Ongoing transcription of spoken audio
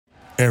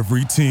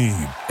Every team,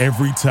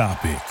 every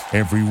topic,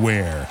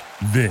 everywhere.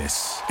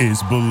 This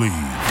is Believe.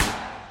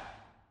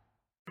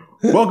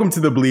 Welcome to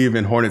the Believe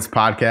in Hornets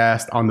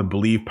podcast on the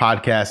Believe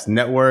Podcast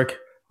Network.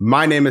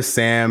 My name is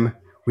Sam.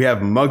 We have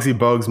Muggsy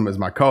Bogues as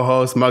my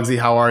co-host. Muggsy,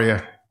 how are you?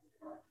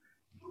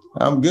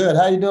 I'm good.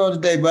 How you doing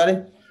today, buddy?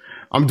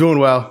 I'm doing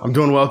well.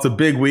 It's a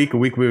big week, a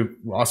week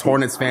us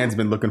Hornets fans have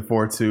been looking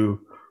forward to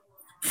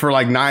for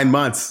like 9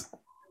 months.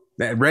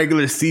 That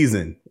regular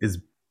season is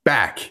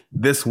back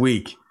this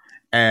week.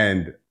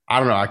 And I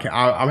don't know,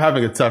 I'm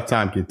having a tough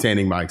time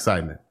containing my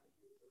excitement.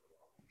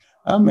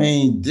 I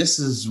mean, this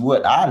is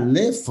what I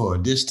live for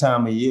this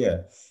time of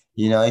year.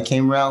 You know, it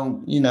came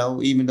around,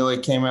 even though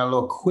it came around a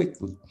little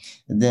quickly,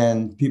 and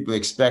then people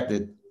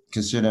expected,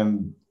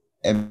 considering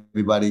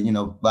everybody,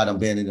 by them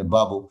being in the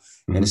bubble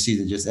and the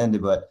season just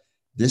ended. But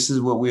this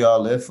is what we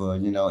all live for,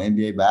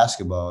 NBA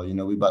basketball.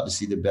 We about to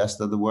see the best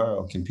of the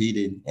world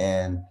competing.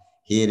 And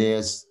here it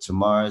is,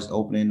 tomorrow's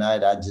opening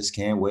night. I just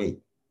can't wait.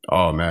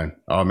 Oh man.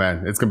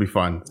 It's going to be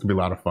fun. It's going to be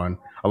a lot of fun.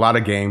 A lot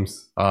of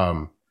games.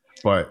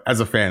 But as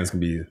a fan, it's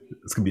going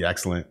to be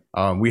excellent.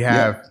 We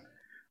have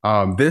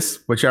this,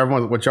 what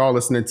y'all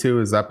listening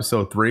to is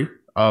episode 3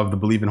 of the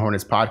Believe in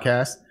Hornets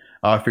podcast.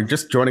 If you're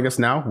just joining us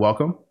now,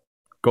 welcome.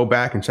 Go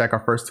back and check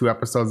our first 2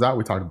 episodes out.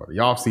 We talked about the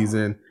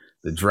offseason,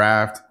 the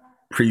draft,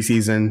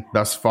 preseason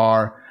thus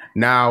far.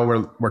 Now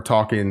we're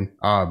talking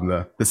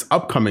this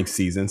upcoming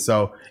season.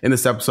 So in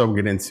this episode, we'll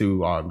get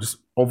into just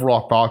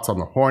overall thoughts on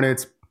the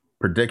Hornets,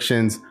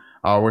 predictions.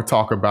 We'll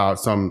talk about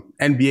some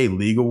NBA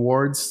League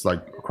awards, like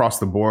across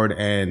the board,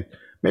 and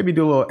maybe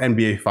do a little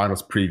NBA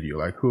Finals preview,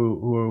 like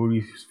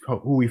who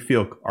we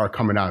feel are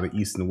coming out of the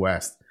East and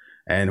West,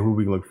 and who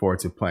we look forward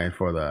to playing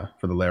for the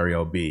Larry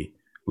O.B.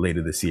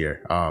 later this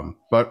year.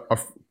 But a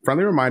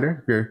friendly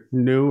reminder: if you're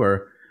new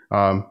or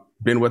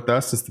been with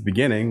us since the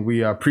beginning,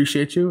 we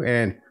appreciate you.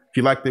 And if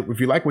you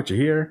like what you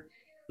hear,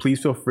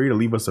 please feel free to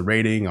leave us a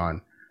rating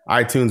on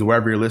iTunes,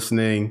 wherever you're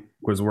listening.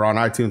 Because we're on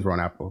iTunes, we're on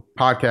Apple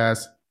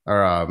Podcasts, or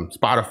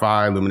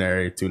Spotify,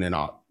 Luminary,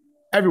 TuneIn,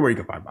 everywhere you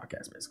can find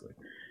podcasts, basically.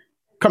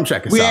 Come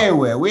check us out.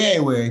 We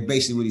everywhere.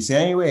 Basically what he's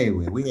saying. We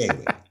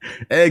everywhere.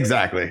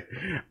 Exactly.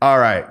 All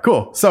right,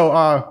 cool.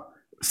 So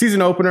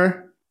season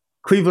opener,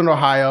 Cleveland,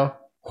 Ohio,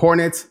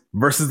 Hornets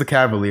versus the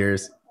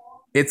Cavaliers.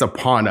 It's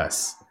upon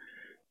us.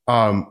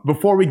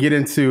 Before we get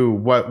into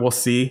what we'll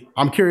see,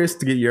 I'm curious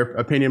to get your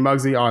opinion,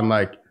 Muggsy, on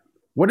like,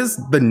 what does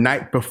the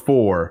night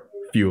before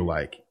feel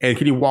like? And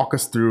can you walk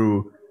us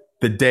through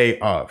the day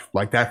of,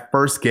 like that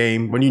first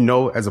game, when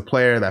as a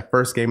player, that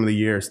first game of the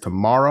year is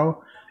tomorrow,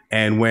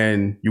 and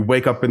when you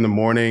wake up in the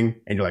morning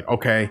and you're like,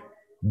 okay,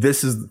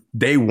 this is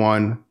day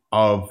 1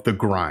 of the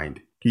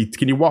grind.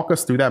 Can you walk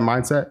us through that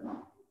mindset?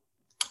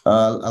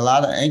 A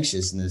lot of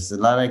anxiousness, a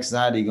lot of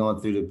anxiety going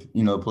through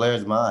the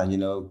player's mind,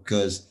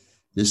 because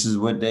this is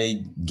what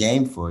they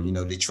game for.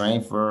 They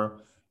train for,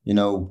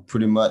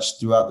 pretty much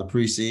throughout the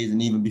preseason,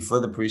 even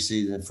before the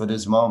preseason, for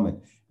this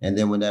moment. And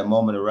then when that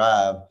moment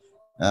arrives,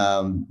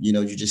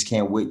 you just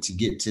can't wait to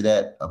get to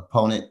that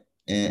opponent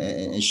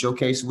and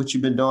showcase what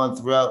you've been doing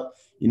throughout,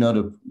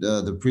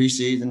 the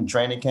preseason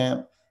training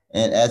camp,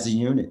 and as a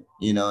unit,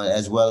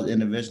 as well as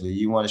individually.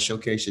 You want to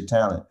showcase your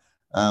talent.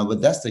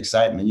 But that's the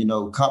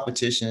excitement,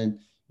 competition,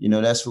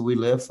 that's what we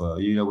live for.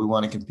 We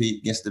want to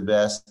compete against the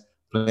best,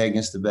 play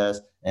against the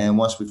best. And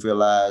once we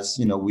realize,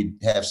 we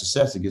have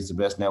success against the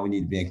best, now we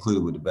need to be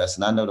included with the best.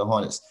 And I know the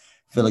Hornets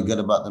feeling good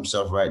about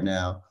themselves right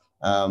now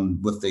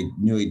with the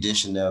new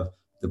addition of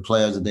the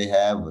players that they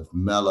have with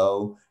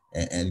Melo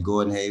and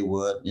Gordon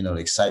Hayward. The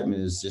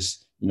excitement is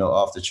just,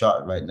 off the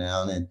chart right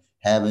now. And then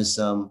having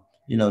some,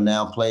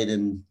 now played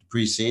in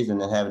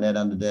preseason and having that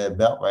under their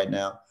belt right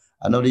now.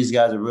 I know these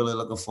guys are really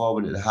looking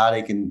forward to how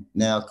they can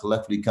now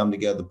collectively come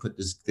together, put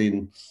this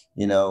thing,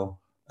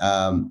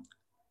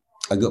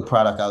 a good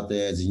product out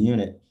there as a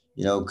unit,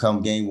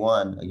 come game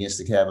 1 against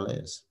the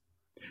Cavaliers.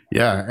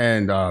 Yeah,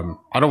 and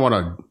I don't want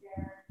to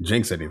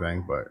jinx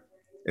anything, but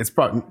it's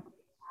probably,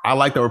 I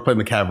like that we're playing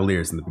the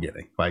Cavaliers in the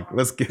beginning. Like,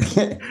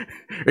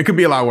 it could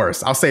be a lot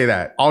worse. I'll say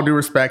that. All due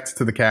respect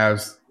to the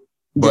Cavs.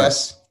 But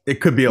yes. It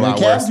could be a lot worse.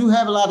 The Cavs do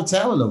have a lot of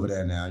talent over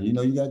there now. You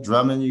got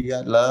Drummond, you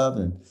got Love,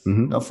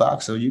 and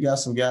Fox. So you got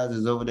some guys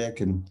that's over there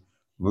can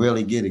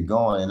really get it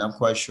going. And I'm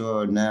quite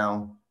sure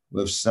now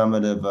with some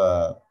of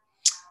the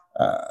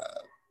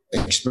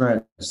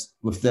experience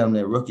with them,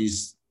 their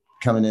rookies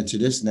coming into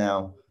this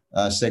now,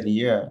 second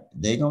year,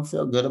 they gonna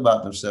feel good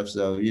about themselves.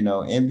 So,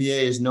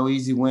 NBA is no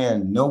easy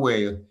win.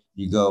 Nowhere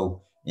you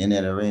go in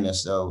that arena.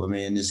 So,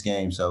 in this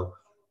game. So,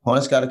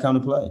 Hornets got to come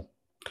to play.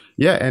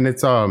 Yeah, and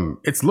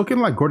it's looking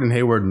like Gordon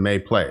Hayward may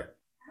play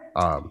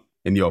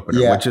in the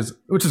opener, which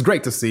is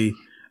great to see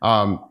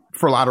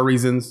for a lot of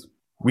reasons.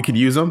 We could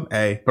use him,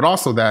 but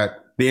also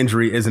that the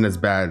injury isn't as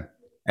bad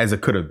as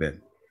it could have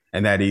been,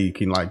 and that he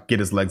can like get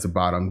his legs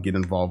about him, get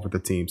involved with the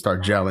team,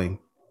 start gelling,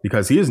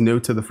 because he is new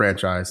to the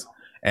franchise,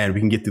 and we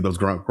can get through those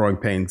growing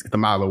pains, get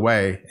them out of the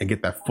way, and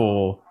get that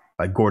full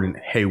like Gordon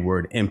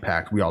Hayward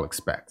impact we all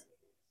expect.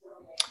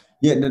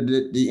 Yeah,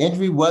 the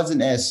injury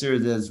wasn't as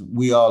serious as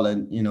we all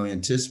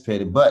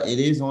anticipated, but it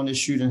is on the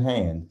shooting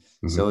hand.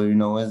 Mm-hmm. So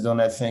it's on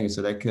that finger,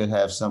 so that could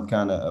have some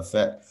kind of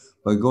effect.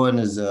 But Gordon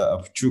is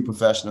a true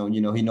professional.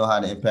 He know how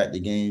to impact the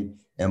game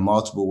in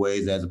multiple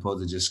ways as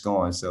opposed to just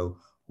scoring. So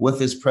with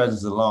his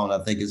presence alone,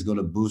 I think it's going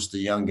to boost the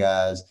young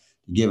guys,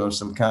 give them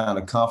some kind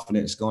of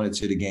confidence going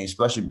into the game,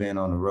 especially being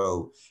on the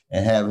road,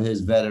 and have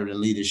his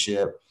veteran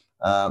leadership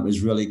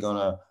is really going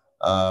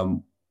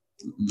to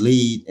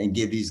lead and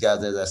give these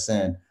guys, as I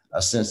said,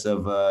 a sense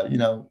of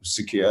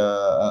secure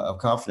of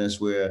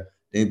confidence where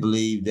they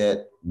believe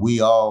that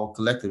we all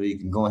collectively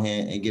can go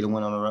ahead and get a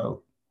win on the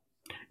road.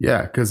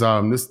 Yeah, because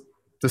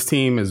this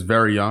team is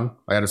very young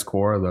at its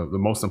core. The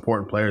most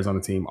important players on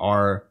the team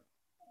are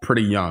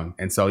pretty young,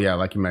 and so yeah,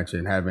 like you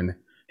mentioned, having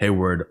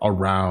Hayward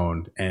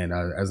around and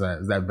as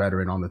that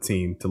veteran on the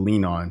team to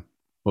lean on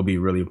will be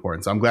really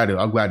important. So I'm glad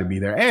to be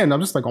there, and I'm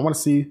just like I want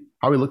to see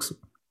how he looks.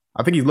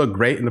 I think he looked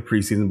great in the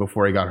preseason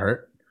before he got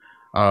hurt.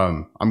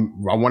 I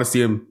want to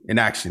see him in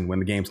action when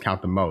the games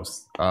count the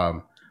most.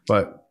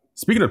 But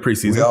speaking of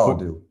preseason, we all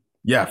do.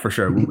 Yeah, for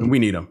sure. We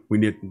need him. We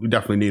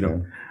definitely need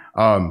him.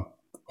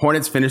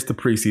 Hornets finished the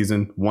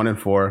preseason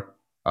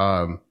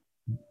 1-4.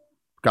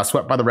 Got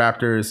swept by the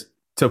Raptors.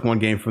 Took one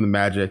game from the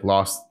Magic.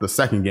 Lost the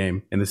second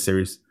game in the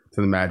series to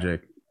the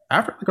Magic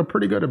after like a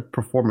pretty good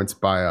performance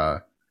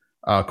by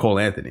Cole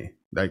Anthony.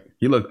 Like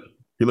he looked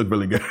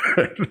really good.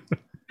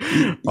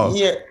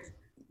 Yeah.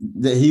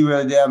 He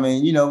really did. I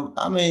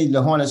mean,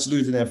 the Hornets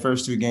losing their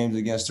first two games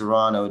against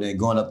Toronto, then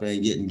going up there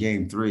and getting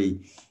game 3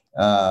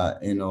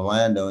 in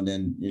Orlando, and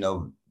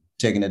then,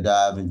 taking a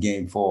dive in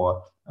game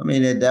 4. I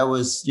mean, that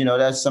was,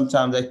 that's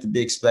sometimes that could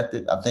be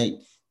expected. I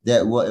think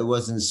that it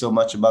wasn't so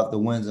much about the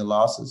wins and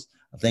losses.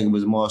 I think it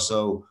was more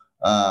so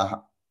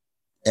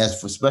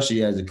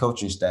especially as a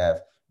coaching staff,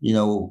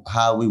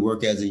 how we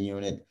work as a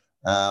unit.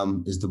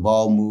 Is the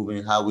ball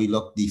moving? How we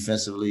look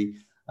defensively?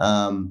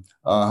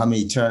 How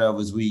many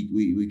turnovers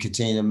we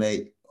continue to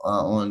make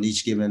on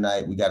each given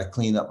night. We got to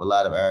clean up a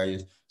lot of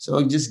areas.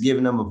 So just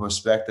giving them a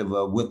perspective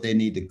of what they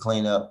need to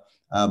clean up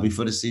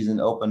before the season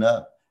open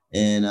up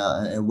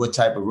and what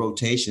type of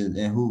rotation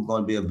and who's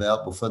going to be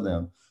available for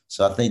them.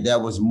 So I think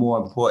that was more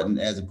important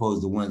as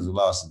opposed to wins and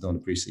losses during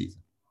the preseason.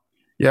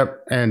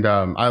 Yep. And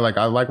I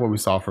like what we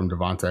saw from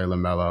Devontae.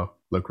 LaMelo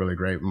looked really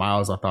great.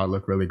 Miles, I thought,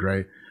 looked really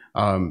great.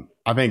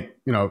 I think,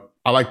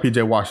 I like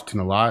PJ Washington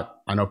a lot.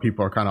 I know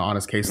people are kind of on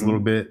his case a little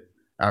bit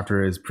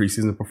after his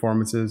preseason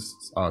performances,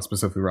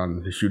 specifically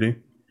around his shooting.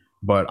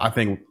 But I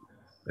think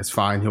it's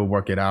fine. He'll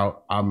work it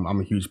out. I'm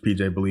a huge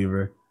PJ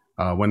believer.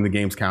 When the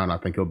games count, I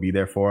think he'll be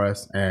there for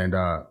us. And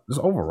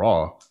just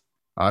overall,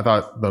 I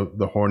thought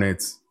the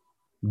Hornets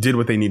did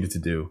what they needed to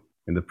do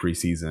in the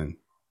preseason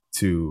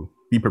to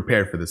be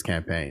prepared for this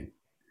campaign,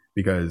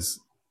 because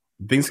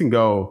things can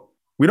go.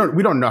 We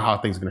don't know how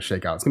things are going to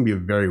shake out. It's going to be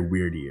a very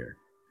weird year.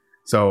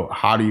 So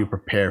how do you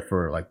prepare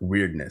for like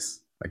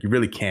weirdness? Like you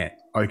really can't.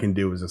 All you can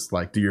do is just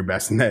like do your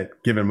best in that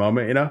given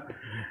moment,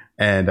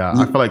 And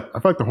I feel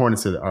like the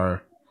Hornets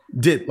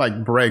did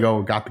like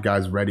Borrego got the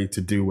guys ready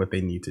to do what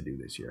they need to do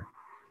this year.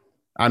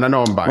 And I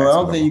know I'm biased. Well,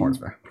 I don't think Hornets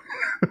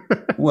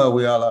fan. Well,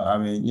 we all are. I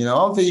mean, I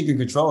don't think you can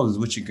control is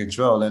what you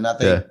control. And I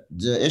think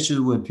the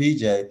issue with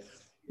PJ,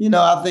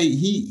 I think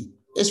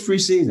it's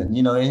preseason,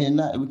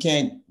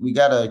 and we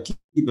got to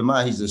keep in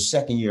mind he's a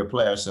second-year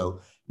player.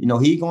 So,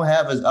 he's going to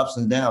have his ups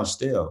and downs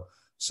still.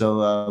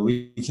 So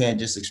we can't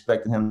just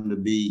expect him to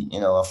be,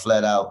 a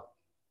flat-out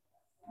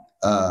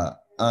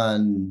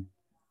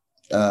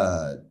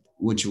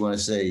what you want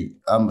to say,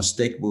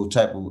 unmistakable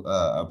type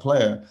of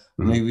player.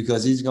 I mean,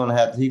 because he's going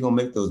to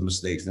make those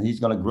mistakes, and he's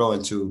going to grow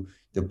into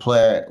the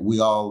player we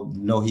all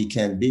know he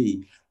can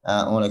be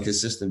on a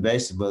consistent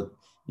basis. But,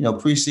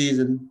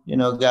 preseason,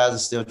 guys are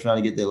still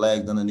trying to get their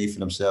legs underneath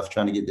themselves,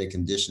 trying to get their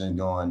conditioning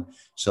going.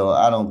 So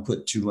I don't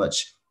put too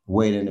much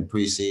weight in the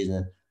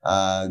preseason.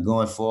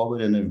 Going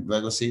forward in the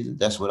regular season,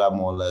 that's what I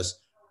more or less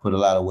put a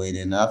lot of weight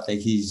in. And I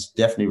think he's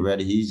definitely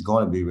ready. He's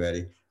going to be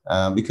ready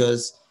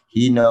because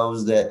he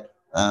knows that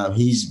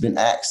he's been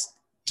asked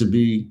to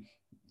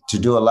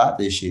do a lot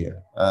this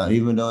year,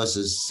 even though it's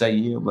his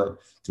second year, but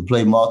to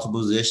play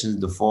multiple positions,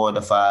 the 4,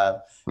 the 5.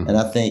 Mm-hmm. And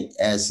I think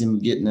as him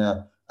getting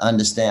to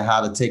understand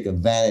how to take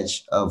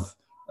advantage of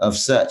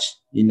such,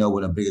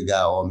 with a bigger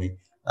guy on me,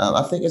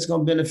 I think it's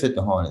going to benefit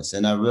the Hornets.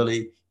 And I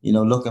really,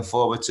 looking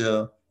forward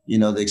to,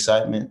 the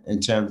excitement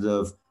in terms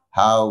of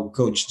how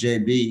Coach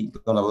JB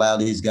going to allow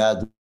these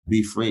guys to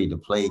be free to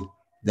play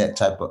that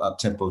type of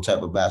up-tempo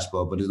type of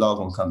basketball. But it's all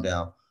going to come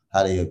down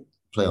how they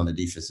play on the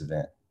defensive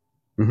end.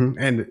 Mm-hmm.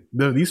 And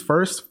these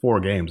first 4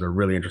 games are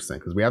really interesting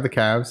because we have the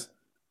Cavs,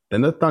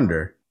 then the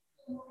Thunder,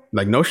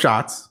 like no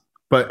shots.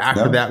 But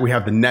after that, we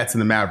have the Nets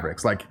and the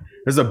Mavericks. Like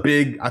there's a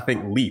big, I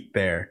think, leap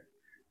there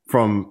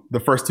from the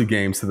first 2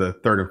 games to the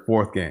third and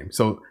fourth game.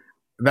 So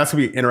that's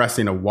going to be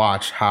interesting to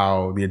watch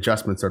how the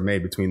adjustments are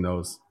made between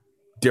those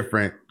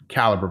different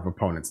caliber of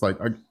opponents. Like,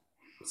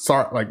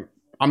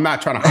 I'm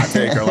not trying to hot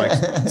take or like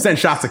send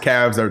shots to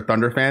Cavs or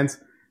Thunder fans.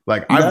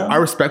 Like I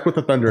respect what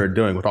the Thunder are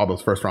doing with all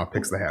those first round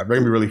picks they have. They're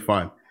going to be really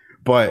fun.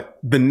 But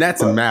the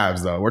Nets and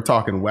Mavs, though, we're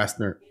talking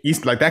Western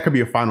East. Like that could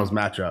be a finals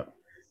matchup,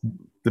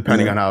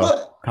 depending on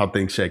how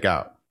things shake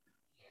out.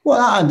 Well,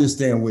 I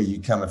understand where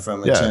you're coming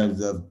from in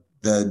terms of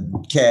the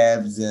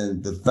Cavs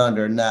and the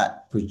Thunder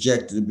not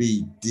projected to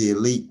be the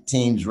elite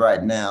teams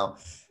right now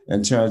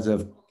in terms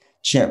of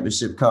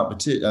championship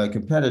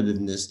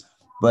competitiveness.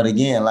 But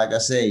again, like I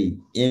say,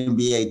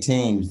 NBA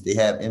teams, they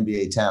have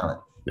NBA talent.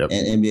 Yep.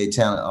 And NBA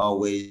talent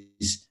always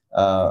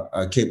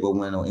are capable of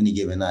winning on any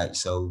given night.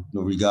 So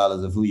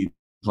regardless of who you're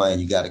playing,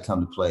 you got to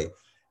come to play.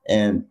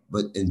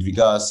 But in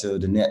regards to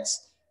the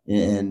Nets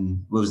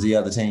and what was the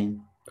other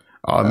team?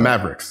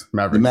 Mavericks.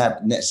 The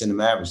Nets and the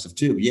Mavericks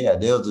too. Yeah,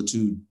 those are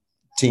two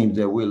teams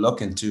that we're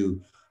looking to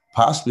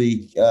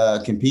possibly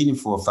competing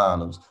for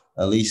finals.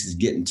 At least is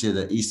getting to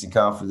the Eastern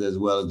Conference as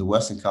well as the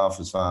Western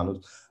Conference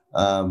finals.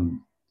 A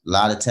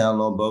lot of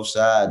talent on both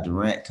sides.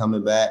 Durant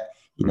coming back.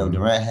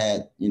 Durant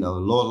had, a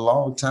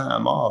long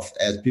time off,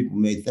 as people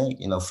may think,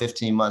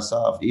 15 months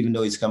off, even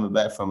though he's coming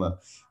back from an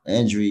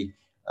injury.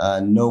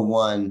 No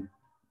one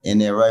in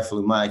their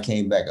rightful mind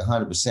came back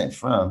 100%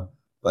 from,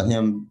 but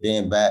him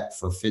being back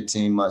for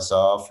 15 months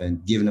off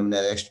and giving him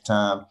that extra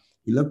time,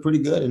 he looked pretty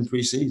good in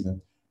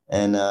preseason.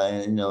 And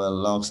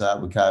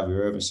alongside with Kyrie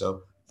Irving.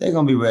 So they're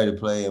going to be ready to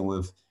play. And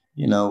with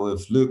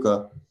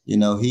Luka,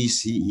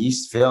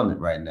 he's feeling it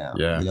right now.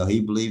 Yeah. He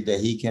believed that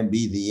he can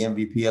be the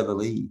MVP of the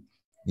league.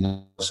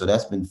 So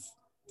that's been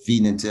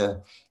feeding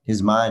into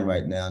his mind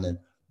right now.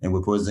 And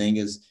with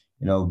Porzingis,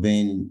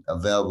 being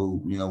available,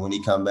 when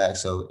he come back.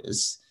 So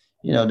it's,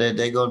 they're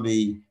going to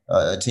be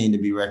a team to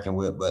be reckoned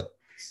with. But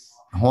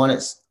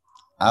Hornets,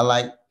 I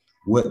like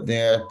what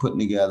they're putting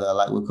together. I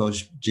like what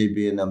Coach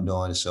JB and them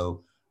doing.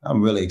 So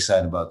I'm really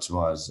excited about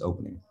tomorrow's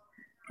opening.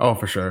 Oh,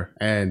 for sure.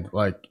 And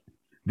like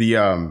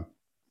the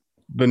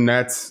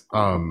Nets,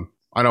 I'm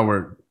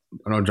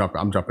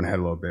jumping ahead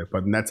a little bit,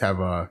 but the Nets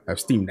have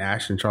Steve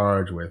Nash in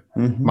charge with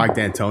Mike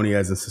D'Antoni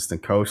as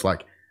assistant coach.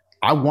 Like,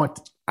 I want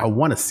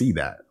to see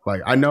that.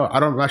 Like, I'm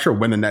not sure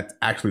when the Nets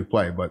actually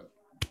play, but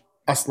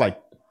us like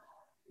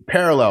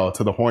parallel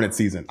to the Hornets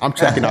season, I'm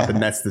checking out the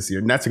Nets this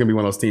year. Nets are gonna be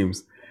one of those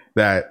teams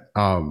that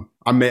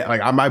I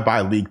might buy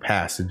a league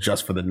pass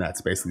just for the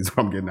Nets. Basically, is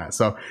what I'm getting at.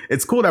 So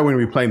it's cool that we're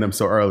gonna be playing them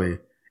so early,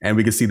 and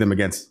we can see them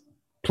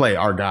play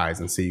our guys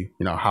and see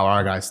how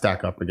our guys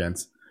stack up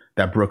against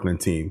that Brooklyn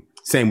team.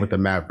 Same with the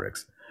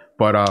Mavericks.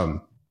 But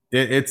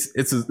this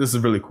is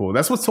really cool.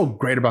 That's what's so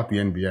great about the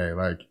NBA.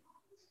 Like,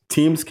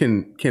 teams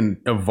can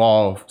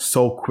evolve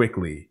so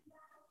quickly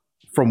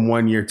from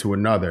one year to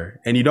another,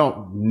 and you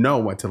don't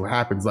know until it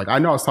happens. Like, I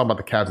know I was talking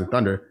about the Cavs and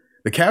Thunder.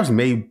 The Cavs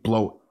may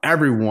blow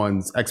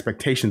everyone's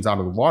expectations out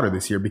of the water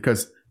this year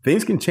because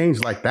things can change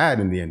like that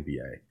in the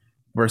NBA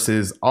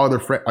versus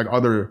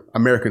other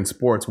American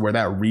sports where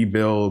that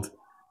rebuild,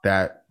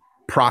 that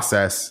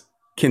process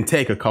can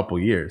take a couple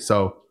years.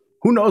 So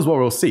who knows what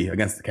we'll see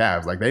against the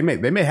Cavs? Like, they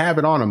may have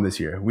it on them this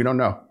year. We don't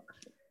know.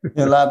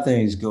 A lot of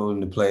things go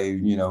into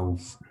play,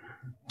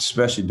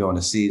 especially during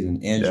the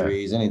season.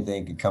 Injuries,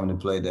 anything can come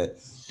into play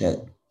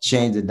that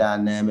change the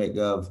dynamic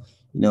of,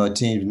 a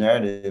team's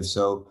narrative.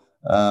 So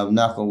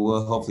knock on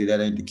wood, hopefully that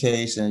ain't the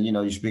case. And,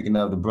 you're speaking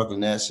of the Brooklyn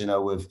Nets,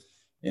 with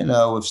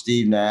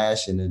Steve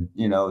Nash and,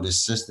 the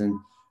assistant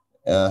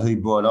who he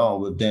brought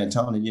on with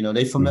D'Antoni,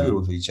 they familiar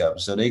with each other.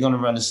 So they're going to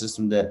run a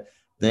system that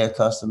they're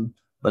accustomed,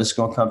 but it's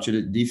going to come to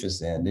the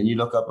defense end. Then you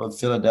look up at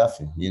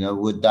Philadelphia,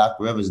 with Doc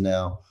Rivers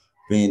now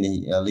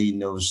being leading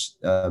those,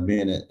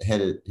 being a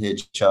head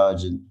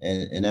charge and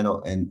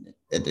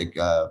at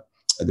the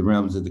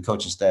realms of the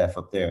coaching staff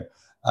up there.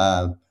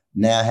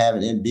 Now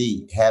having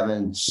Embiid,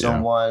 having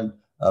someone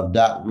of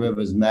Doc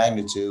Rivers'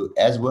 magnitude,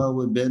 as well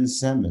with Ben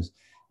Simmons,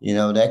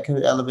 that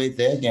could elevate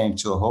their game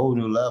to a whole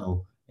new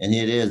level. And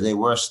here it is, they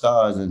were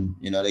stars, and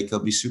they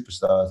could be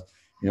superstars,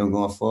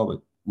 going forward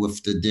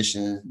with the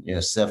addition,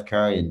 Seth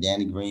Curry and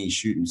Danny Green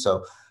shooting.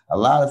 So a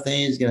lot of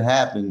things can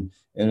happen,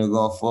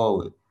 going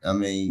forward. I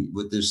mean,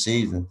 with this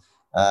season,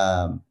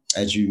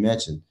 as you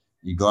mentioned,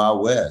 you go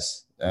out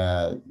west,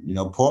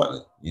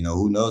 Portland.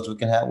 Who knows what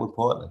can happen with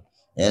Portland,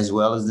 as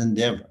well as in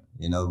Denver.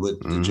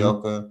 With the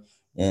Joker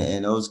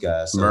and those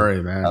guys. So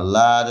Murray, man. A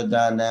lot of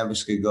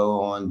dynamics could go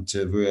on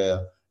to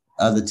where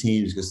other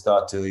teams could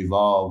start to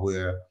evolve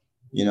where,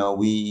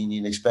 we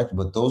didn't expect it.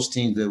 But those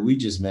teams that we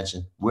just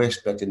mentioned, we're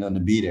expecting them to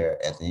be there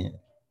at the end.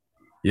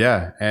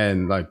 Yeah,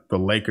 and like the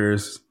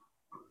Lakers,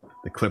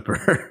 the Clippers,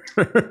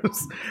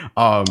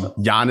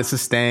 Giannis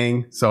is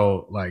staying.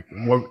 So like,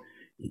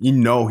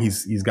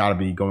 he's got to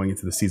be going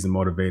into the season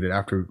motivated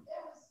after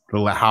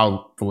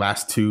how the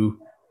last two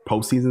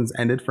postseasons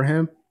ended for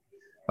him.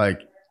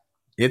 Like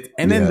it,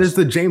 and then there's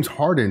the James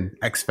Harden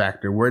X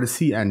factor. Where does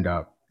he end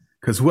up?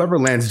 Because whoever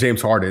lands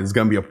James Harden is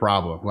going to be a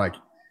problem. Like,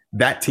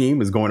 that team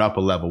is going up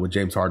a level with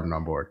James Harden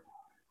on board.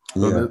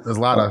 So there's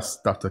a lot of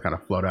stuff to kind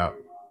of float out.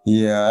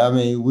 Yeah, I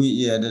mean,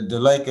 the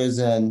Lakers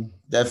and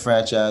that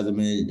franchise, I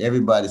mean,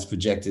 everybody's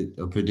predicting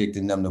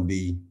them to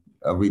be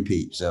a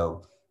repeat.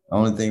 So the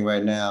only thing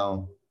right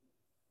now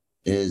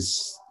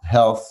is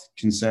health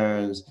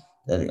concerns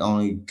that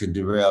only could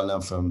derail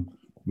them from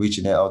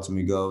reaching that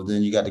ultimate goal.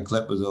 Then you got the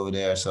Clippers over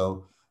there.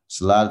 So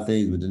it's a lot of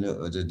things with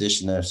the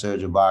addition of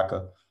Serge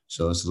Ibaka.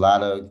 So it's a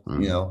lot of,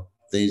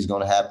 things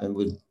going to happen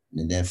with,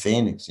 and then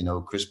Phoenix,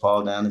 Chris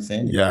Paul down in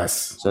Phoenix.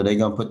 Yes. So they're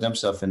going to put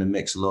themselves in the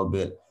mix a little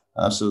bit.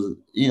 So,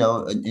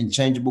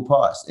 interchangeable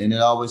parts. And it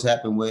always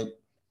happened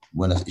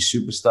when a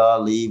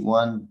superstar leave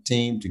one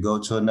team to go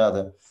to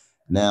another.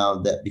 Now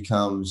that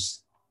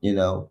becomes,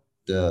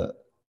 the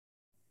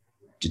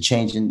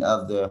changing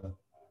of the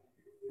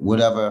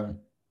whatever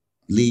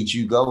lead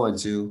you go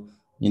into,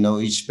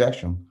 each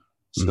spectrum.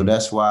 So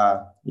that's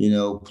why,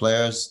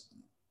 players,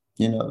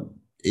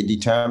 it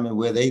determines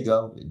where they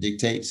go. It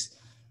dictates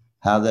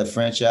how that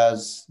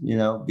franchise,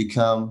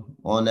 become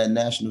on that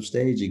national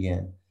stage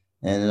again.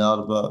 And it's all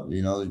about,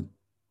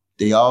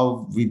 they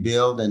all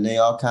rebuild and they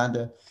all kind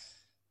of,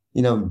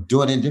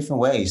 do it in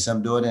different ways.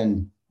 Some do it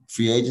in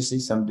free agency,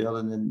 some do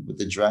it with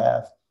the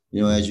draft,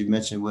 as you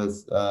mentioned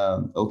with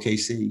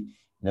OKC,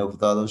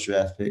 with all those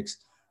draft picks.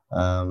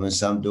 And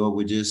some do it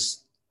with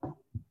just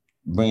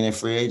bringing in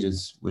free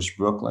agents, which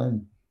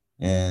Brooklyn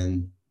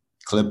and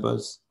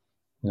Clippers,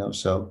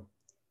 so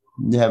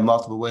they have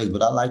multiple ways.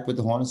 But I like what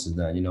the Hornets has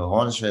done.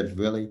 Hornets have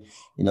really,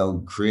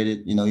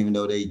 created, even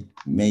though they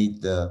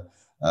made the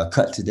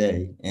cut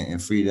today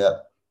and freed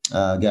up,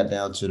 got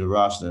down to the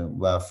roster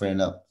while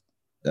freeing up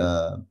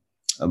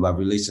by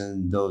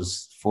releasing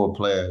those 4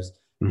 players,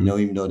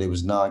 even though they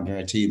was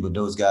non-guaranteed, but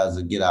those guys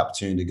will get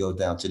opportunity to go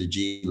down to the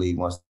G League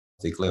once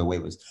they clear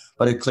waivers.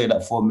 But it cleared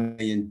up $4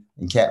 million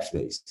in cap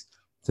space.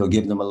 So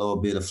give them a little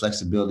bit of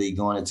flexibility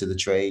going into the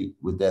trade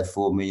with that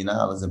 $4 million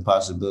and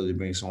possibility to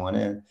bring someone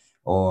in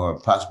or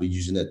possibly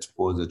using it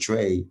towards a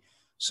trade.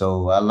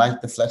 So I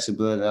like the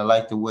flexibility. I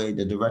like the way,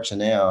 the direction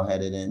they are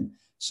headed in.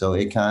 So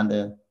it kind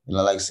of,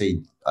 like I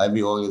say,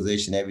 every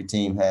organization, every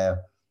team have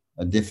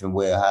a different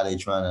way of how they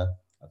trying to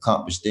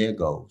accomplish their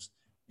goals.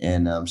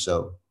 And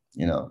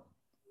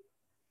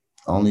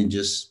only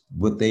just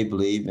what they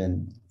believe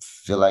and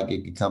feel like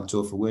it could come to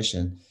a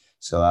fruition.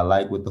 So I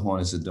like what the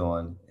Hornets are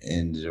doing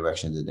in the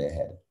direction that they're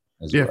headed.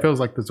 Yeah, it feels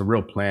like there's a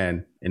real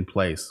plan in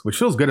place, which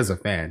feels good as a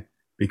fan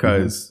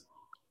because,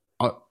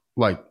 I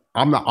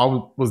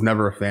was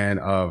never a fan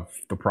of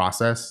the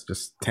process,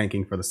 just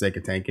tanking for the sake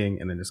of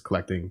tanking and then just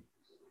collecting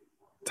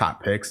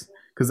top picks,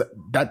 because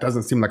that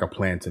doesn't seem like a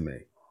plan to me.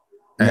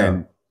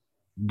 And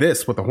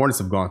this, what the Hornets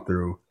have gone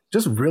through,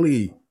 just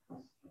really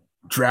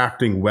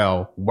drafting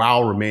well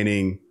while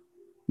remaining.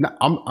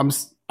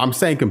 I'm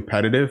saying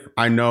competitive.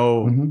 I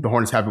know the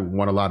Hornets haven't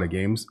won a lot of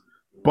games,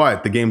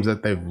 but the games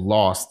that they've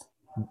lost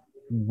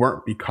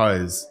weren't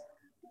because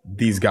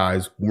these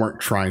guys weren't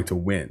trying to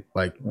win.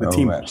 Like the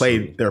team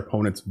played their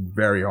opponents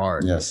very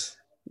hard. Yes.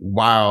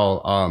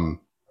 While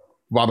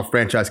the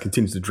franchise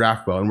continues to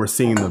draft well, and we're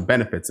seeing the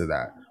benefits of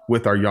that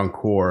with our young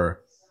core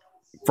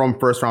from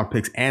first round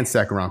picks and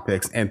second round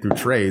picks and through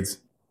trades,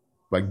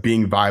 like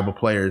being viable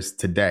players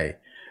today.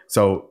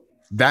 So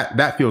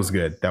that feels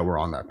good that we're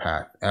on that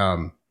path.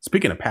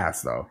 Speaking of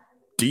paths, though,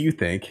 do you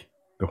think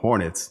the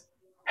Hornets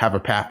have a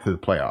path to the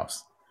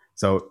playoffs?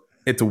 So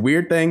it's a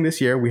weird thing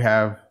this year. We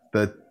have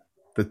the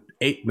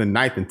 8th, the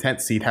 9th, and 10th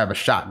seed have a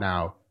shot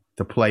now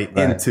to play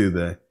into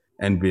the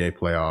NBA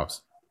playoffs.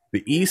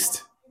 The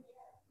East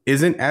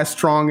isn't as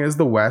strong as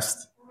the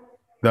West.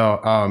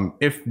 Though,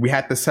 if we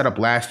had the setup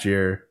last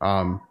year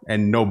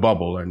and no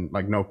bubble and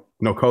like no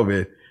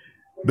COVID,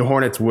 the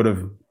Hornets would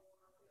have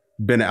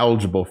been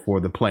eligible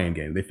for the play-in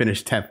game. They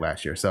finished 10th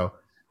last year. So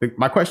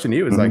my question to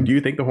you is like, do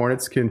you think the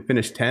Hornets can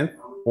finish 10th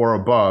or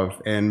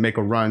above and make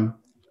a run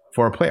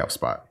for a playoff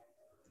spot?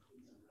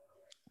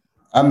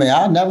 I mean,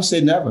 I never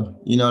say never.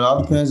 It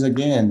all depends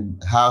again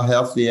how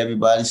healthy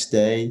everybody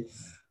stay.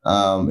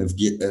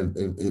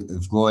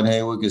 If Gordon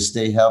Hayward can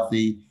stay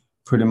healthy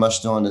pretty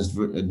much during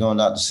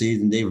out the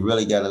season, they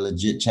really got a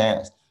legit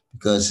chance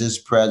because his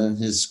presence,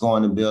 his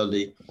scoring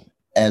ability,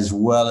 as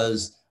well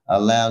as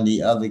allowing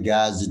the other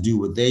guys to do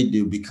what they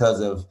do because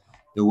of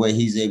the way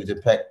he's able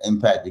to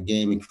impact the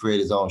game and create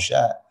his own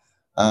shot.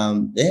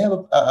 They have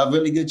a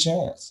really good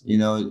chance.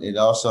 It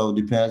also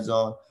depends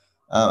on,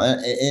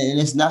 and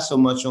it's not so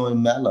much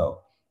on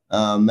Melo.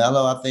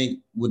 Melo, I think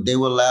they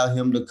will allow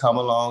him to come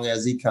along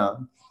as he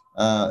comes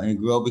and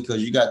grow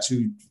because you got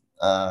 2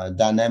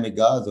 dynamic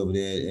guards over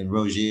there in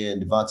Rozier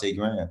and Devontae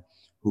Graham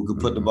who could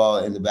put the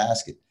ball in the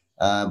basket.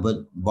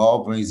 But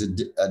ball brings a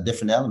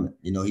different element.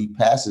 He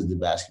passes the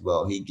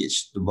basketball. He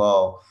gets the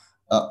ball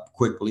up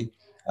quickly.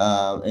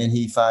 And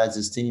he finds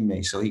his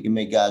teammates so he can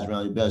make guys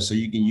around you better. So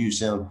you can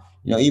use him,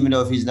 even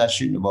though if he's not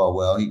shooting the ball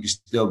well, he can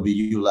still be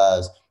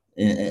utilized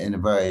in a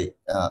very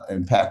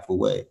impactful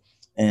way.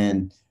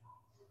 And,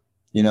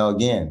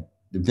 again,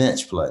 the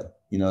bench play.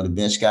 The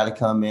bench got to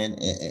come in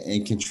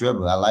and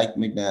contribute. I like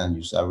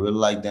McDaniels. I really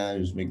like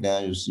Daniels.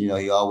 McDaniels,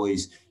 he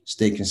always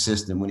stay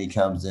consistent when he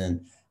comes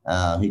in.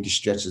 He can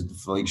stretch the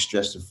floor. He can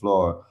stretch the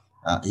floor.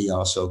 He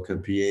also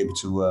could be able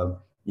to,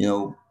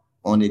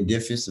 on the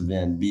defensive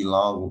end, be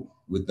long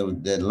with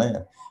that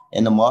length.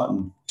 And the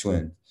Martin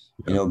twin,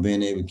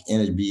 being able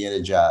to be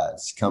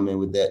energized, come in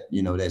with that,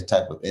 that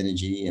type of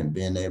energy and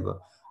being able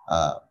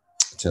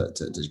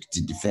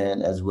to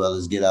defend as well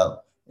as get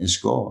out and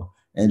score.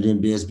 And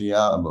then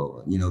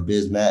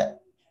Bismack,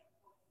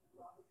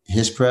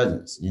 his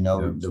presence,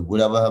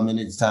 whatever how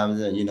many times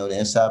that, the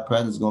inside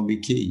presence is going to be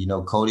key.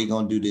 Cody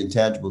going to do the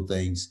intangible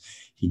things.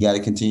 He got to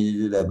continue to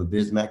do that. But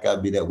Bismack got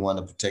to be that one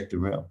to protect the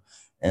rim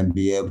and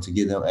be able to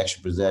give them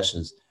extra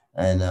possessions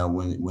and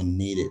when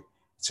needed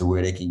to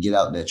where they can get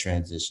out that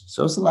transition.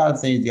 So it's a lot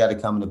of things got to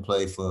come into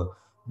play for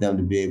them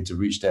to be able to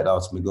reach that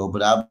ultimate goal.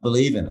 But I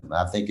believe in them.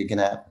 I think it can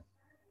happen.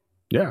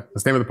 Yeah,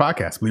 that's the name of the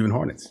podcast, Believe in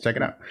Hornets. Check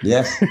it out.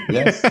 Yes.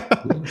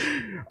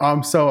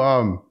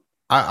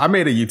 I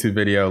made a YouTube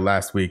video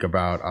last week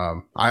about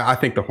I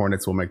think the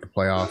Hornets will make the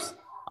playoffs.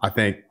 I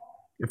think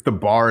if the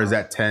bar is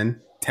at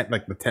 10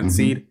 like the 10th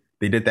seed,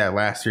 they did that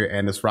last year,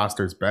 and this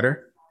roster is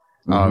better.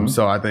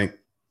 So I think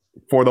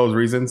for those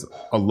reasons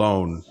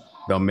alone,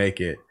 they'll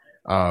make it.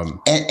 And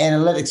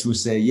analytics would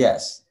say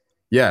yes.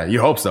 Yeah,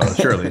 you hope so,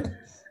 surely.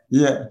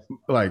 Yeah.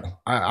 Like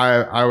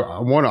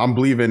I'm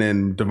believing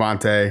in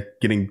Devontae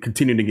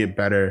continuing to get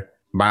better,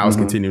 Miles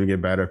continuing to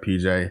get better,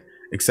 PJ,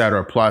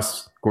 etc.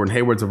 Plus Gordon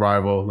Hayward's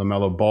arrival,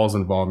 LaMelo Ball's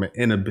involvement,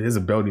 and his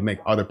ability to make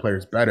other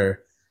players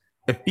better.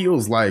 It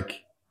feels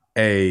like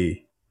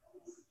a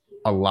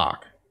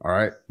lock. All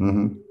right.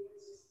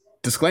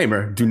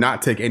 Disclaimer: do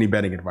not take any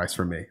betting advice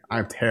from me.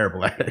 I'm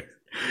terrible at it.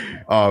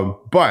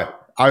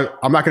 But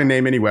I'm not going to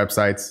name any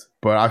websites,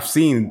 but I've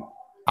seen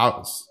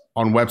on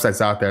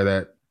websites out there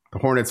that the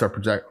Hornets have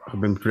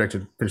been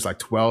projected to finish like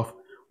 12th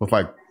with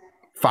like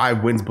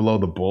 5 wins below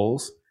the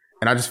Bulls.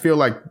 And I just feel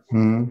like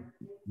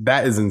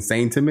that is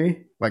insane to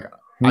me. Like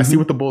I see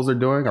what the Bulls are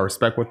doing. I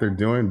respect what they're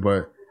doing,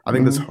 but I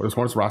think this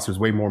Hornets roster is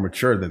way more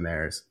mature than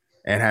theirs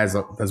and has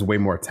way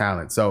more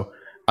talent. So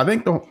I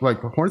think the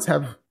Hornets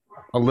have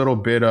a little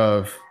bit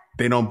of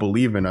they don't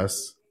believe in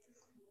us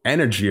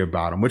energy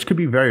about them, which could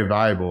be very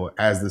valuable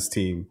as this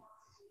team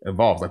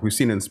evolves. Like we've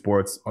seen in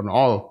sports, on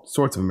all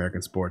sorts of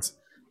American sports,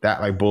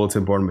 that like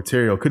bulletin board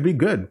material could be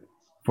good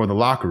for the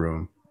locker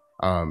room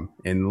and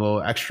a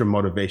little extra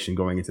motivation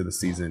going into the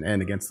season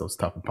and against those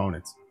tough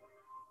opponents.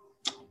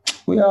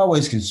 We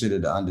always consider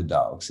the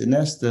underdogs, and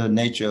that's the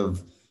nature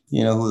of,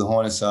 who the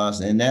Hornets are.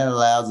 And that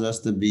allows us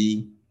to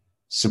be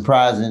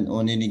surprising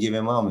on any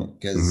given moment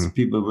because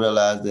people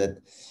realize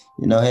that,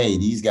 hey,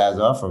 these guys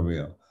are for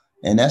real.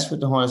 And that's what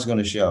the Hornets are going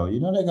to show. They're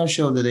going to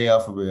show that they are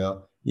for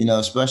real,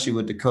 especially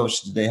with the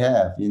coach that they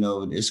have.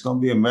 It's going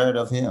to be a merit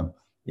of him.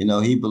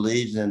 He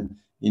believes in,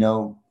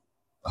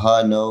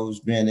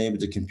 hard-nosed, being able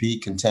to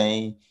compete,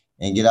 contain,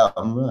 and get out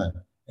and run.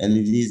 And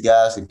if these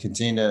guys can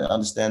continue to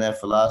understand that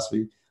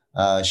philosophy,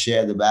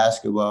 share the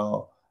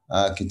basketball,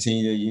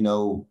 continue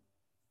to,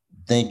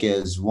 think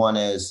as one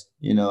as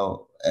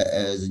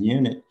a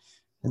unit,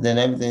 and then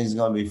everything's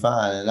going to be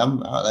fine. And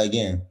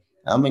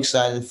I'm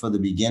excited for the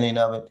beginning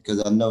of it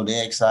because I know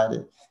they're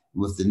excited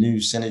with the new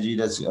synergy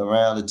that's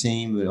around the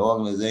team, with the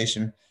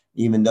organization,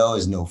 even though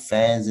there's no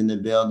fans in the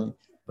building,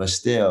 but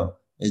still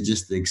it's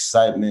just the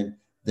excitement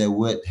that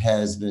what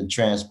has been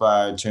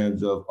transpired in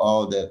terms of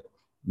all that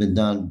been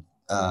done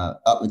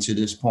up until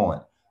this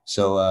point.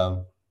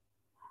 So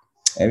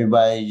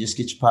everybody just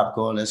get your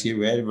popcorn. Let's get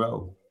ready to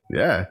roll.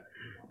 Yeah.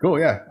 Cool.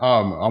 Yeah.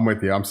 I'm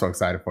with you. I'm so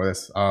excited for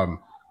this.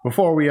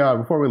 Before we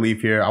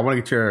leave here, I want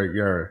to get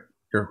your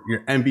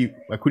MVP.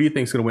 Like, who do you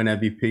think is going to win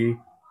MVP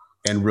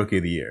and Rookie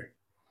of the Year?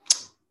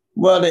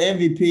 Well, the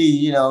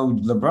MVP,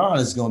 LeBron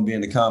is going to be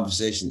in the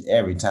conversation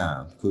every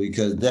time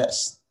because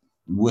that's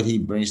what he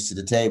brings to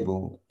the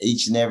table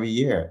each and every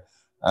year.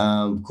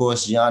 Of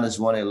course, Giannis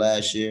won it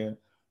last year.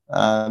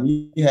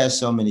 You had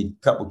so many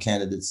couple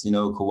candidates.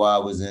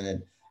 Kawhi was in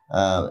it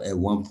at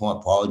one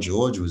point. Paul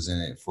George was in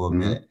it for a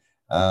minute.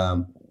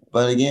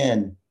 But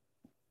again,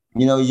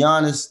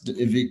 Giannis,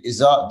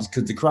 it's all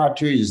because the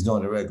criteria is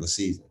during the regular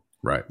season.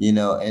 Right.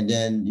 And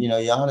then,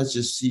 Giannis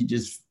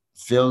just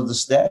fills the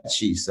stat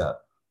sheets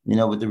up,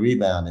 with the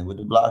rebounding, with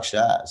the block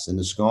shots and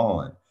the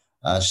scoring,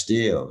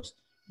 steals.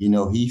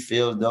 He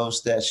fills those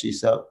stat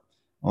sheets up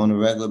on a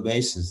regular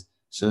basis.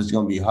 So it's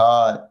going to be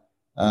hard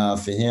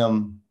for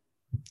him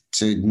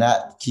to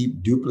not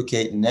keep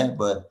duplicating that.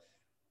 But,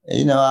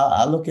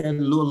 I look at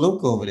little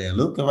Luka over there.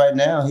 Luka right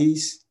now,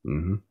 he's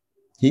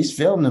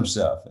feeling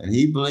himself. And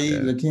he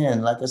believes,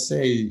 again, like I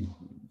say,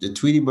 the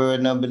Tweety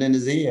Bird number in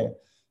his ear,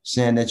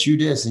 saying that you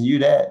this and you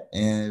that,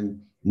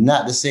 and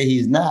not to say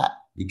he's not,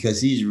 because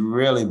he's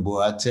really,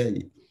 boy, I tell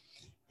you,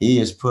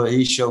 he put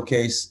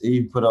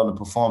on the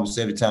performance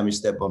every time he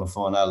step on the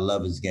floor, and I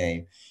love his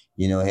game.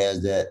 He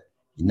has that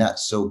not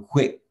so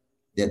quick,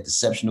 that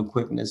deceptional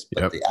quickness,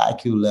 but the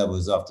IQ level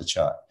is off the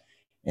chart.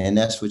 And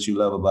that's what you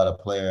love about a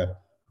player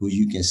who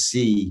you can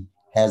see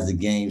has the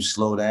game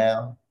slow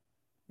down,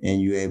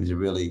 and you're able to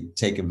really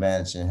take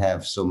advantage and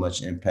have so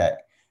much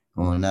impact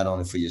on not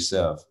only for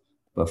yourself,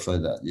 but for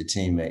your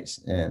teammates.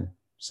 And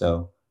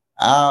so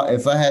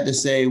if I had to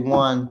say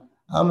one,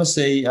 I'm going to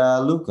say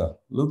Luka.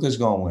 Luka's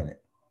going to win it.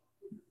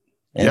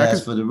 And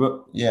that's for the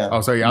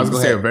Oh, sorry. I was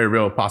going to say a very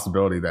real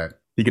possibility that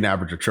he can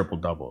average a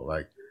triple-double.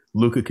 Like,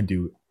 Luka could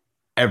do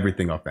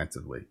everything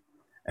offensively.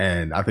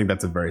 And I think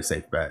that's a very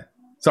safe bet.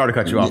 Sorry to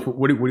cut you off.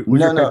 What's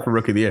your pick for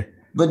Rookie of the Year?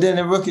 But then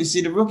the Rookie of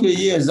the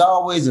Year is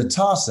always a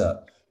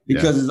toss-up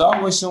because there's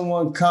always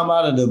someone come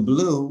out of the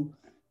blue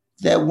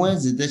that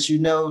wins it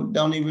that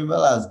don't even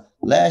realize.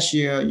 Last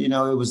year,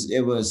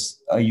 it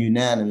was a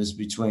unanimous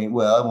between.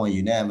 Well, it wasn't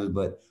unanimous,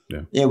 but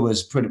it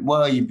was pretty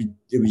well. It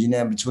was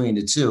unanimous between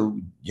the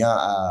two,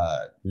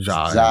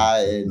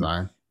 Zai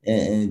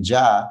and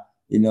Ja.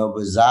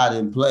 But Zai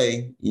didn't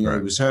play. He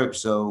was hurt,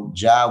 so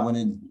Ja went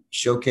and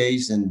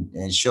showcased and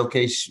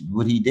showcased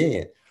what he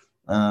did.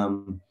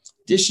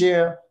 This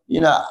year,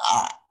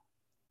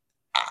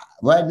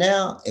 right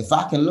now, if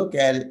I can look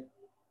at it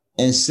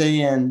and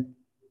saying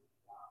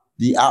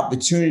the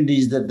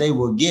opportunities that they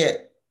will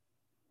get.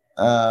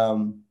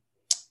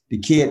 The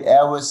kid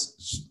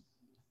Edwards,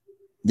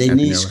 they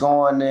Anthony need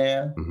scoring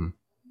there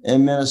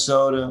in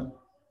Minnesota.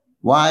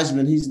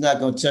 Wiseman, he's not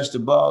going to touch the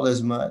ball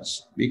as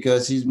much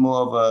because he's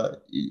more of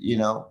a,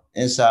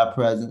 inside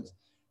presence.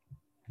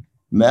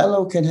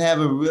 Melo can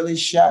have a really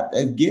shot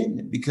at getting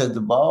it because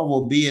the ball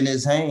will be in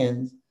his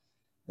hands.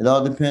 It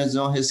all depends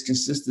on his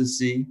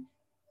consistency.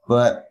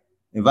 But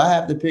if I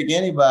have to pick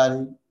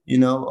anybody,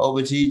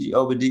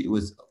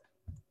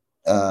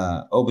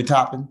 over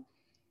Toppin,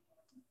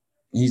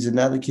 he's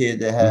another kid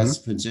that has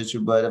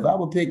potential. But if I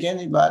would pick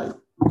anybody,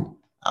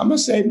 I'm going to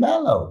say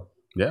Melo.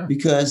 Yeah.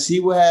 Because he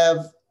will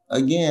have,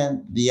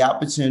 again, the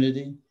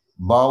opportunity.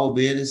 Ball will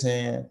be in his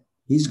hand.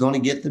 He's going to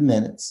get the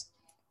minutes.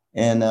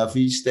 And if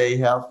he stay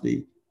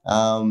healthy,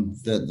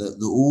 the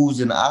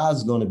oohs and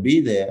ahs are going to be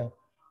there.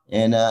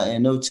 And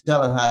no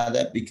telling how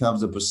that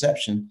becomes a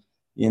perception,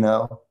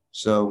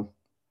 So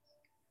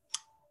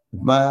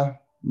if my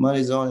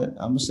money's on it,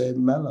 I'm going to say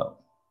Melo.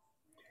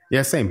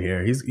 Yeah, same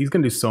here. He's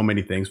going to do so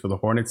many things for the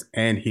Hornets,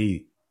 and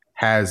he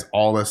has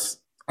all this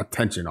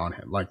attention on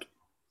him. Like,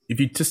 if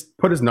you just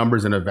put his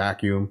numbers in a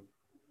vacuum,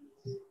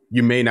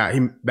 you may not.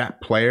 That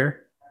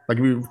player, like,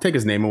 if you take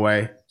his name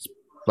away,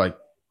 like,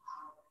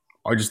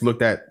 or just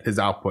looked at his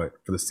output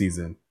for the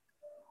season,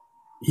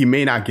 he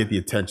may not get the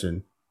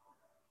attention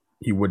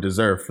he would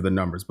deserve for the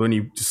numbers. But when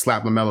you just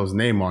slap LaMelo's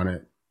name on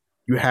it,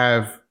 you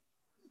have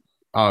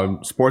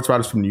sports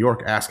writers from New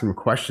York asking him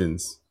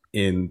questions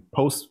in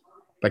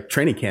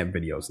training camp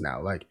videos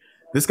now. Like,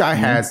 this guy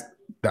has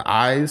the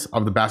eyes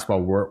of the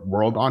basketball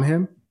world on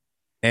him,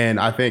 and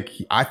I think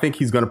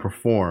he's going to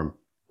perform,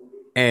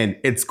 and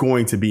it's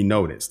going to be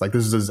noticed. Like,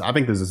 I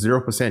think there's a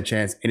 0%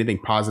 chance anything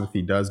positive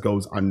he does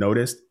goes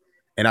unnoticed,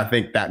 and I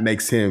think that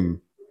makes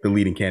him the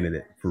leading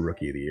candidate for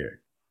Rookie of the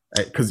Year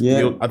because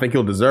I think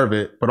he'll deserve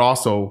it, but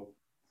also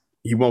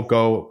he won't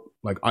go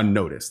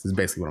unnoticed. Is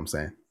basically what I'm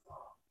saying.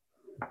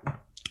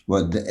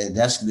 Well,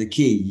 that's the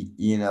key.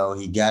 He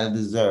got to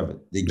deserve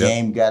it. The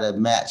game got to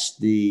match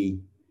the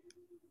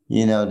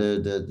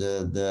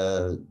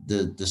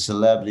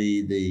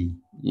celebrity,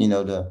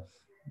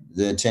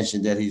 the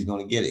attention that he's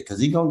going to get it, because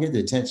he's going to get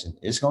the attention.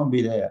 It's going to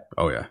be there.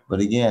 Oh yeah. But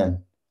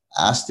again,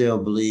 I still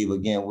believe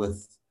with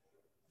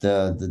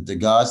the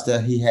guards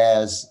that he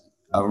has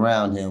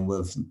around him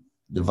with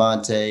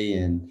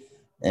Devontae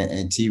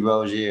and T.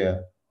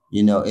 Rozier,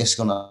 it's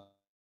going to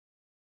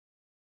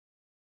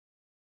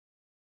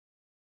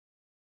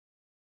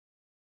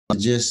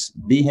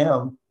just be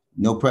him,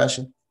 no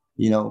pressure,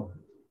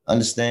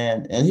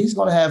 understand. And he's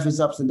going to have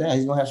his ups and downs.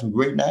 He's going to have some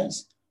great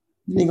nights.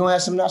 Then he's going to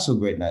have some not so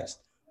great nights.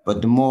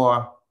 But the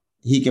more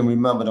he can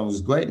remember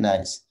those great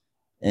nights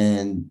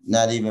and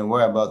not even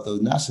worry about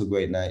those not so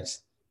great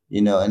nights,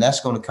 and that's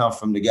going to come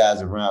from the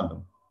guys around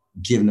him,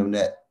 giving them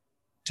that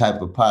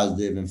type of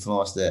positive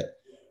influence that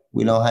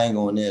we don't hang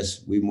on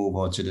this, we move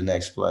on to the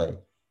next play.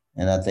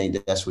 And I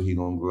think that's where he's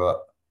going to grow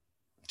up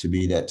to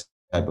be that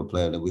type of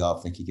player that we all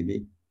think he can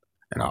be.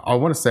 And I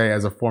want to say,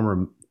 as a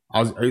former,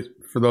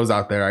 for those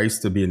out there, I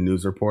used to be a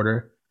news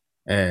reporter,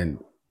 and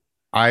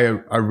I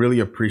really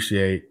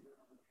appreciate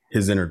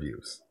his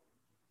interviews.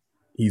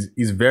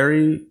 He's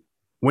very,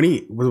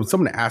 when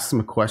someone asks him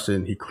a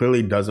question he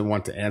clearly doesn't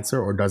want to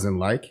answer or doesn't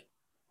like,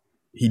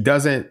 he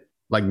doesn't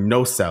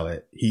no sell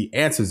it. He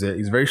answers it.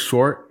 He's very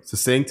short,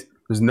 succinct.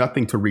 There's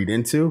nothing to read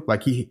into.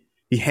 He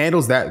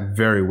handles that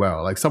very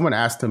well. Like, someone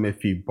asked him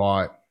if he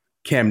bought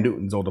Cam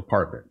Newton's old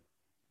apartment.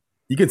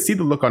 You can see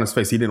the look on his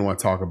face. He didn't want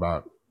to talk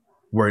about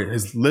where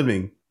his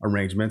living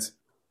arrangements,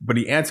 but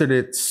he answered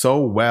it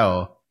so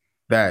well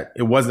that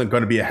it wasn't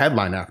going to be a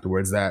headline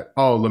afterwards that,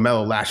 oh,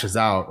 LaMelo lashes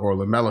out or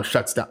LaMelo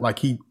shuts down. Like,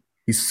 he's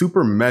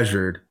super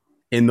measured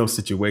in those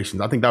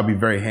situations. I think that'll be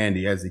very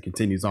handy as he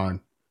continues on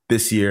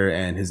this year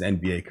and his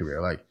NBA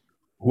career. Like,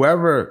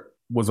 whoever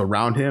was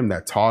around him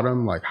that taught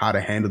him how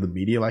to handle the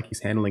media like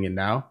he's handling it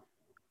now,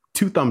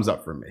 2 thumbs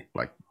up for me.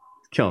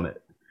 Killing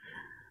it.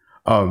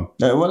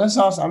 Well, that's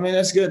awesome. I mean,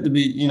 that's good to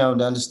be, to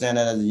understand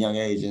that at a young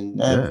age.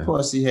 And of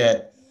course, he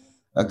had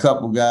a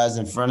couple guys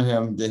in front of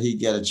him that he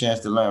got a chance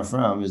to learn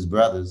from, his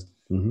brothers.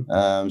 And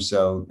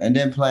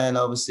then playing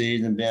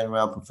overseas and being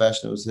around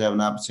professionals, have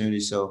an opportunity.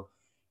 So,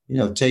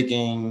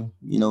 taking,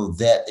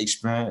 that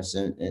experience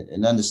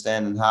and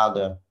understanding how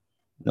to,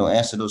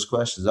 answer those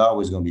questions is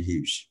always going to be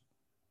huge.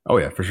 Oh,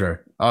 yeah, for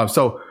sure.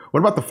 So What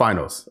about the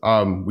finals?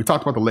 We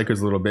talked about the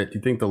Lakers a little bit. Do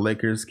you think the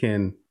Lakers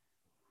can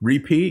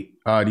repeat?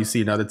 Do you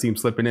see another team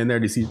slipping in there?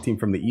 Do you see a team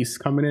from the East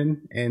coming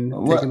in and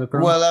taking the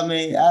throne? Well, I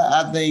mean,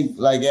 I think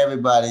like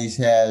everybody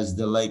has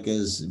the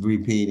Lakers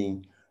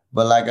repeating.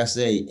 But like I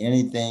say,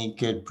 anything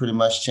could pretty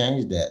much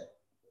change that.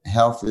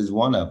 Health is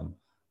one of them.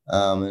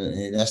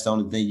 And that's the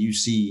only thing you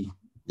see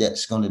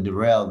that's going to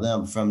derail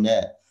them from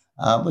that.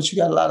 But you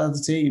got a lot of other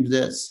teams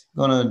that's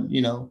going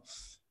to,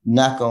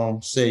 not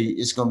going to say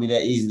it's going to be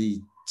that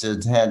easy to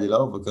hand it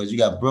over, because you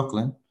got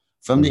Brooklyn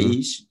from the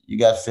East. You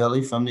got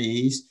Philly from the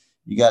East.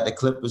 You got the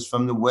Clippers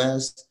from the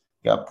West.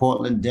 You got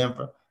Portland,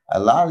 Denver. A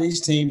lot of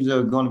these teams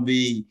are going to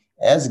be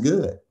as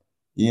good,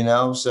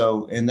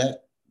 So, and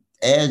that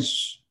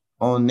edge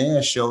on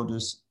their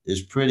shoulders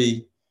is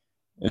pretty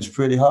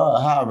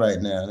high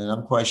right now. And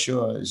I'm quite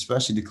sure,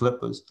 especially the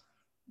Clippers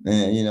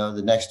and,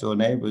 the next door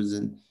neighbors.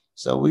 And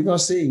so we're going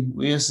to see.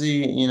 We'll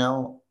see,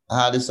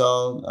 how this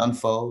all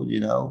unfolds.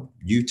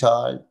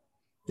 Utah,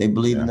 they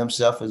believe in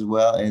themselves as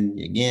well. And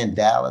again,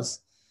 Dallas.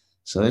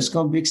 So it's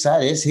going to be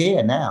exciting. It's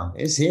here now.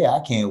 It's here. I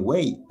can't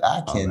wait.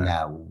 I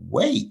cannot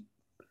wait.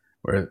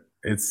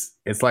 It's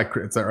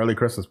an early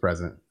Christmas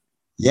present.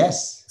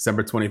 Yes.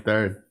 December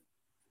 23rd.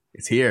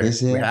 It's here. It's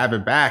here. We have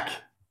it back.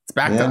 It's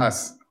back to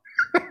us.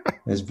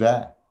 It's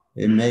back.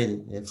 It made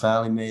it. It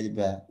finally made it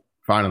back.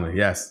 Finally,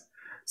 yes.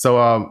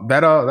 So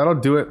that'll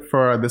do it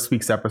for this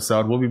week's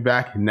episode. We'll be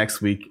back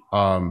next week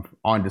on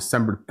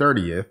December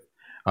 30th.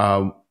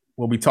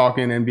 We'll be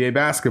talking NBA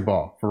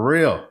basketball for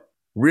real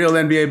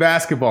NBA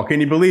basketball.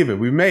 Can you believe it?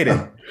 We made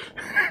it.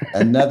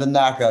 Another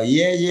knockout.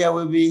 Yeah.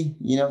 We'll be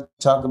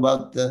talk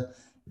about the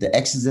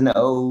X's and the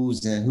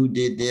O's and who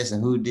did this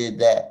and who did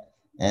that,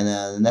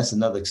 and that's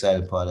another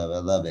exciting part of it. I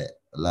love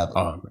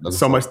it.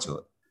 So much to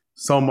it.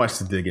 So much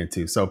to dig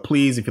into. So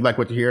please, if you like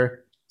what you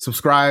hear,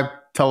 subscribe,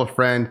 tell a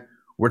friend.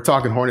 We're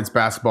talking Hornets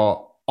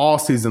basketball all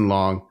season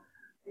long.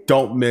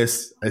 Don't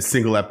miss a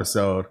single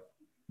episode.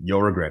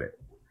 You'll regret it.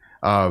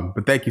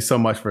 But thank you so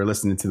much for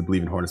listening to the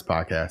Believe in Hornets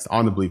podcast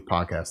on the Believe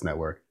Podcast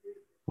Network.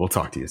 We'll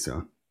talk to you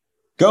soon.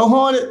 Go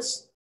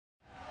Hornets!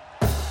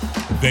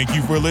 Thank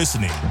you for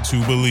listening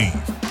to Believe.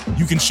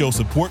 You can show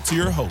support to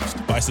your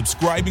host by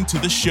subscribing to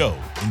the show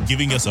and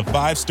giving us a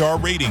 5-star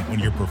rating on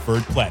your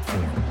preferred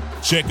platform.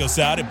 Check us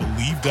out at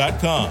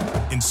Believe.com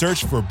and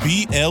search for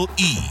BLEAV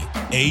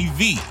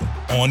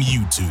on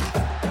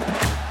YouTube.